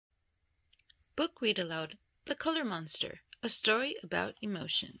Book Read Aloud, The Color Monster, a story about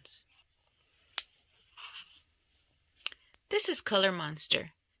emotions. This is Color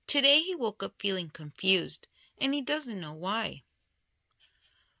Monster. Today he woke up feeling confused, and he doesn't know why.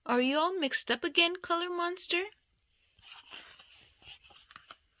 Are you all mixed up again, Color Monster?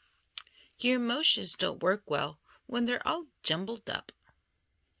 Your emotions don't work well when they're all jumbled up.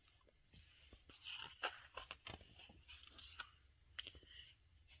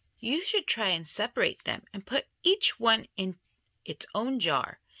 You should try and separate them and put each one in its own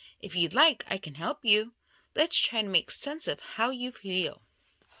jar. If you'd like, I can help you. Let's try to make sense of how you feel.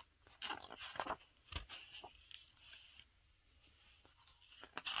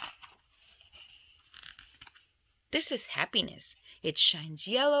 This is happiness. It shines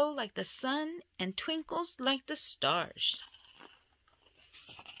yellow like the sun and twinkles like the stars.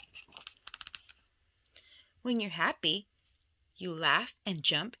 When you're happy, you laugh and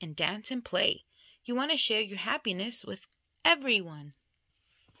jump and dance and play. You want to share your happiness with everyone.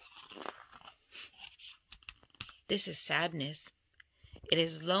 This is sadness. It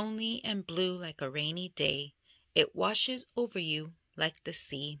is lonely and blue like a rainy day. It washes over you like the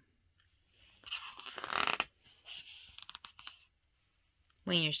sea.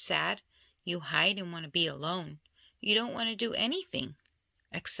 When you're sad, you hide and want to be alone. You don't want to do anything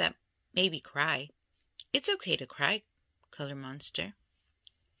except maybe cry. It's okay to cry, Color Monster.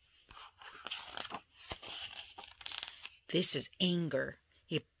 This is anger.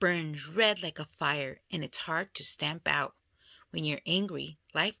 It burns red like a fire, and it's hard to stamp out. When you're angry,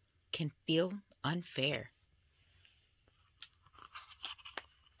 life can feel unfair.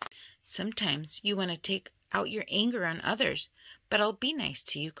 Sometimes you want to take out your anger on others, but I'll be nice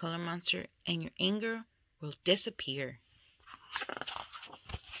to you, Color Monster, and your anger will disappear.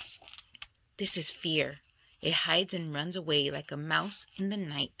 This is fear. It hides and runs away like a mouse in the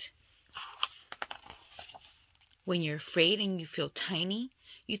night. When you're afraid and you feel tiny,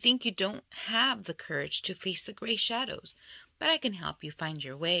 you think you don't have the courage to face the gray shadows, but I can help you find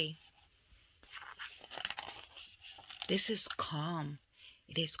your way. This is calm.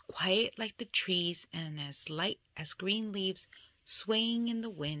 It is quiet like the trees and as light as green leaves swaying in the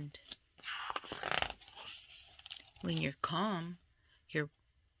wind. When you're calm,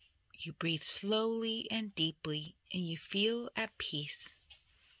 you breathe slowly and deeply, and you feel at peace.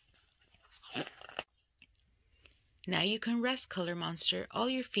 Now you can rest, Color Monster. All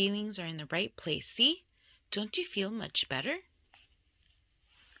your feelings are in the right place. See? Don't you feel much better?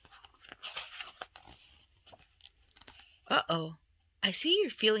 Uh-oh. I see you're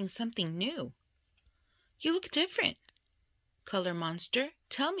feeling something new. You look different. Color Monster,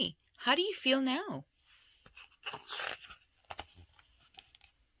 tell me, how do you feel now?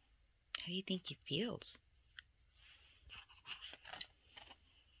 How do you think he feels?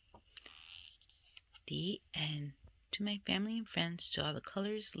 The end. To my family and friends, to all the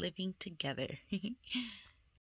colors living together.